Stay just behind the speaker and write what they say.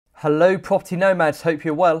Hello, property nomads. Hope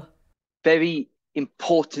you're well. Very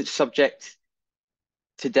important subject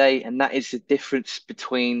today, and that is the difference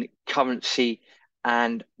between currency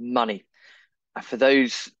and money. And for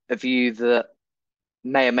those of you that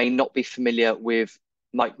may or may not be familiar with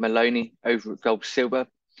Mike Maloney over at Gold Silver,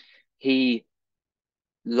 he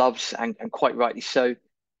loves, and quite rightly so,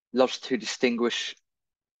 loves to distinguish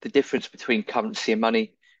the difference between currency and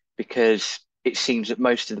money because it seems that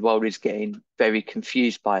most of the world is getting very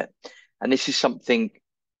confused by it. And this is something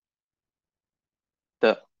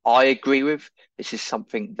that I agree with. This is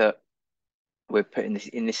something that we're putting this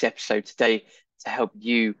in this episode today to help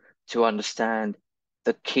you to understand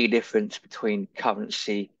the key difference between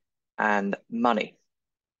currency and money.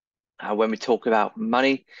 When we talk about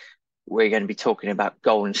money, we're going to be talking about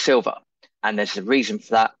gold and silver, and there's a reason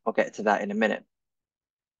for that. I'll get to that in a minute.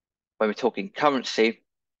 When we're talking currency,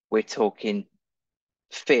 we're talking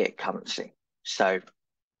fiat currency. So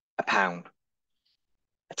a pound,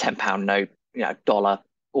 a £10 note, dollar,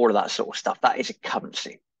 all of that sort of stuff. That is a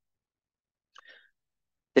currency.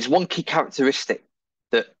 There's one key characteristic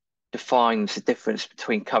that defines the difference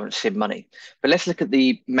between currency and money. But let's look at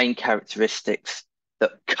the main characteristics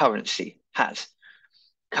that currency has.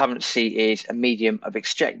 Currency is a medium of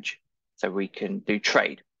exchange, so we can do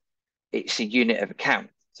trade. It's a unit of account,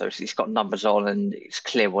 so it's got numbers on and it's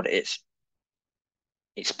clear what it is.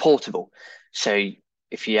 It's portable, so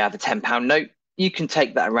if you have a £10 note, you can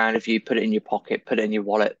take that around if you put it in your pocket, put it in your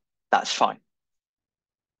wallet, that's fine.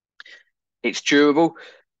 It's durable,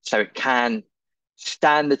 so it can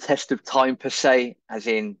stand the test of time per se, as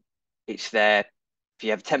in it's there. If you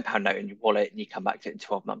have a £10 note in your wallet and you come back to it in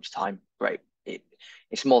 12 months' time, great.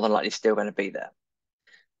 It's more than likely still going to be there.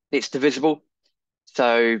 It's divisible.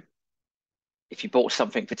 So if you bought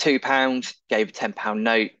something for £2, gave a £10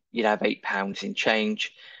 note, you'd have £8 in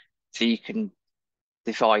change. So you can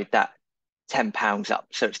divide that £10 up.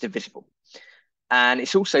 So it's divisible. And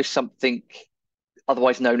it's also something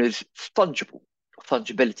otherwise known as fungible,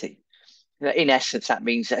 fungibility. In essence, that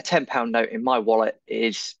means that a £10 note in my wallet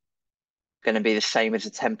is going to be the same as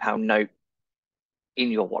a £10 note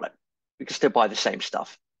in your wallet. We can still buy the same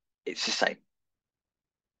stuff. It's the same.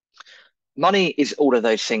 Money is all of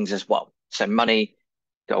those things as well. So money,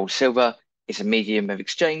 gold, silver, is a medium of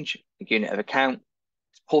exchange, a unit of account.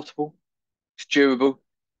 It's portable, it's durable,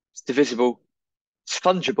 it's divisible, it's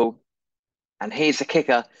fungible. And here's the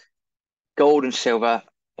kicker: gold and silver,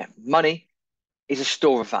 money is a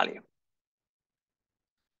store of value.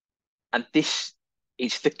 And this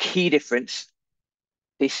is the key difference.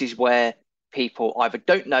 This is where people either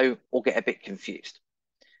don't know or get a bit confused.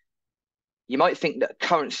 You might think that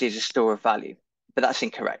currency is a store of value, but that's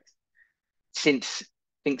incorrect. Since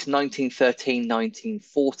I think it's 1913,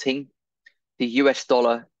 1914, the US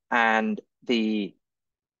dollar and the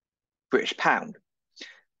British pound,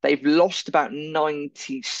 they've lost about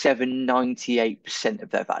 97, 98% of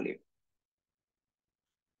their value.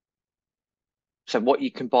 So what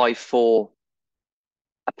you can buy for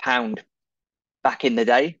a pound back in the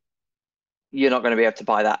day, you're not going to be able to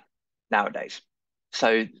buy that nowadays.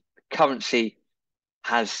 So currency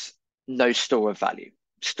has no store of value.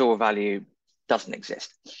 Store of value doesn't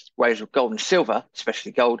exist. Whereas with gold and silver,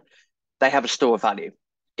 especially gold, they have a store of value.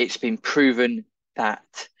 It's been proven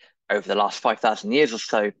that over the last 5,000 years or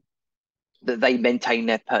so, that they maintain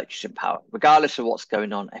their purchasing power. Regardless of what's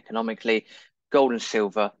going on economically, gold and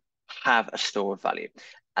silver have a store of value.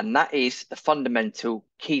 And that is the fundamental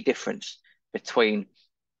key difference between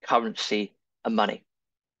currency and money.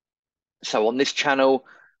 So on this channel,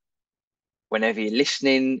 whenever you're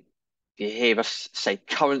listening, if you hear us say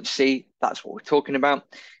currency, that's what we're talking about.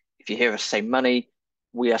 If you hear us say money,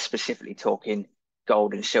 we are specifically talking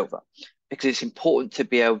gold and silver, because it's important to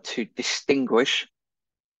be able to distinguish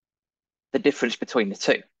the difference between the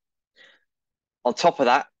two. On top of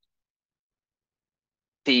that,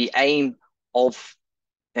 the aim of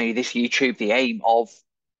this YouTube, the aim of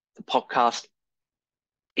the podcast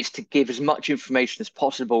is to give as much information as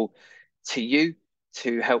possible to you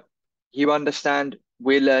to help you understand.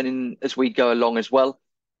 We're learning as we go along as well.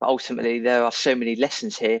 But ultimately, there are so many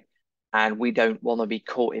lessons here, and we don't want to be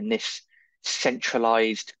caught in this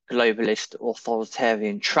centralized, globalist,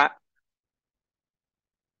 authoritarian trap.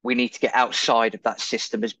 We need to get outside of that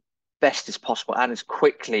system as best as possible and as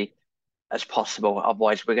quickly as possible.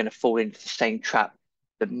 Otherwise, we're going to fall into the same trap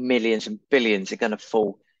that millions and billions are going to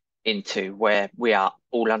fall into, where we are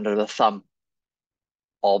all under the thumb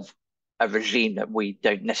of a regime that we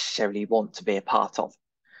don't necessarily want to be a part of.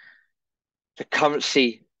 The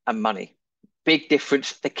currency and money, big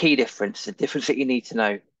difference, the key difference, the difference that you need to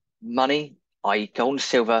know. Money, i.e. gold and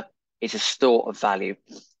silver, is a store of value.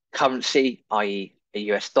 currency, i.e. a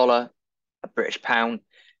US dollar, a British pound,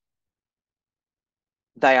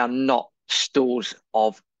 they are not stores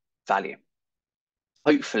of value.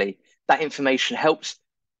 Hopefully that information helps.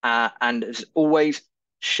 And as always,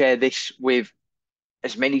 share this with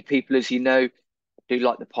as many people as you know. Do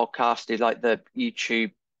like the podcast, do like the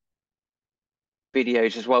YouTube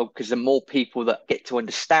videos as well, because the more people that get to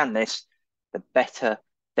understand this, the better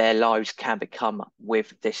their lives can become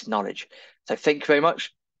with this knowledge. So thank you very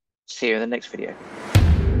much. See you in the next video.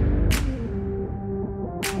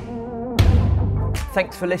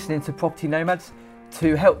 Thanks for listening to Property Nomads.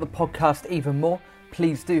 To help the podcast even more,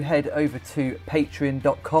 please do head over to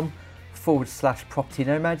patreon.com/Property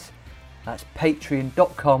Nomads. That's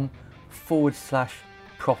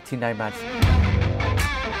patreon.com/Property Nomads.